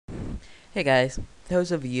Hey guys,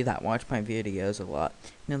 those of you that watch my videos a lot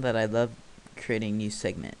know that I love creating new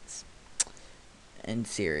segments and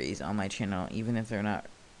series on my channel, even if they're not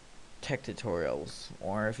tech tutorials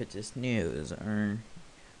or if it's just news or,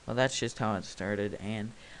 well, that's just how it started,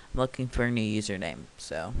 and I'm looking for a new username.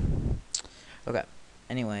 So, okay.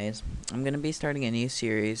 Anyways, I'm gonna be starting a new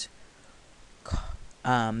series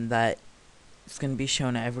that it's gonna be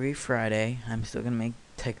shown every Friday. I'm still gonna make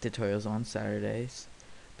tech tutorials on Saturdays,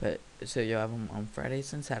 but so you'll have them on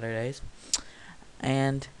Fridays and Saturdays.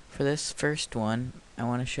 And for this first one, I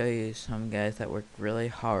want to show you some guys that work really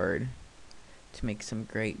hard to make some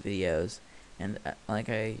great videos. And like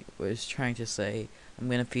I was trying to say, I'm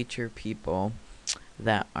going to feature people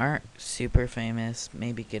that aren't super famous,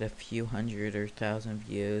 maybe get a few hundred or thousand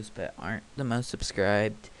views, but aren't the most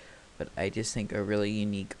subscribed, but I just think are really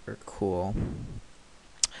unique or cool.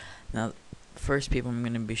 Now, first people I'm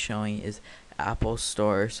going to be showing is Apple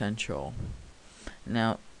Store Central.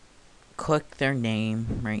 Now, click their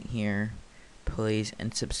name right here, please,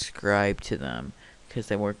 and subscribe to them because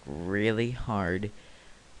they work really hard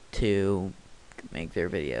to make their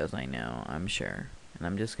videos. I know, I'm sure. And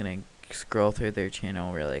I'm just gonna scroll through their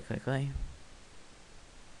channel really quickly.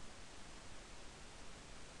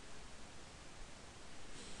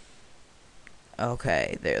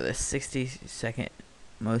 Okay, they're the 62nd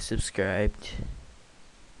most subscribed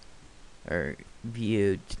or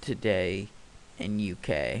viewed today in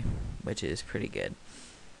UK, which is pretty good.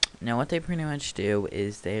 Now what they pretty much do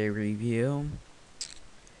is they review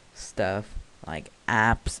stuff like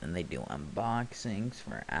apps, and they do unboxings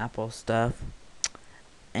for Apple stuff,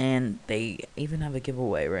 and they even have a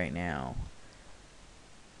giveaway right now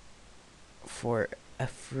for a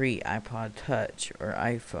free iPod Touch or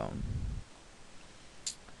iPhone,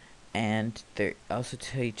 and they also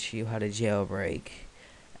teach you how to jailbreak,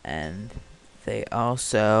 and they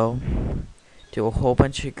also do a whole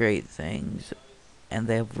bunch of great things, and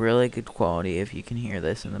they have really good quality if you can hear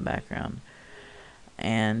this in the background,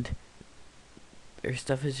 and their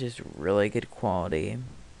stuff is just really good quality.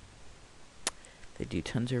 They do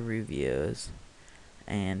tons of reviews,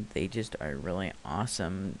 and they just are really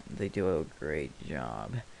awesome. They do a great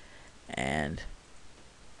job, and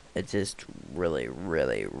it's just really,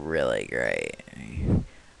 really, really great.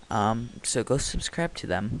 So go subscribe to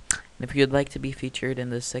them. And if you'd like to be featured in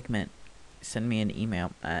this segment, send me an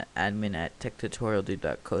email at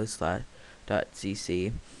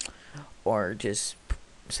admin@techtutorialdude.co/.cc, or just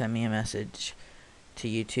send me a message to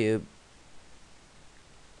YouTube.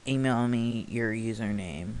 Email me your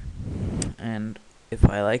username, and if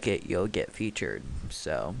I like it, you'll get featured.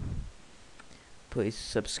 So please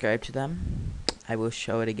subscribe to them. I will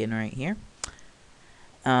show it again right here.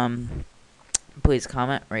 Please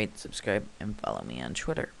comment, rate, subscribe, and follow me on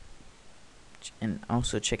Twitter. And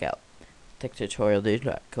also check out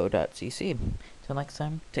techtutorialdude.co.cc. Till next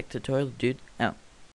time, TechTutorialDude out.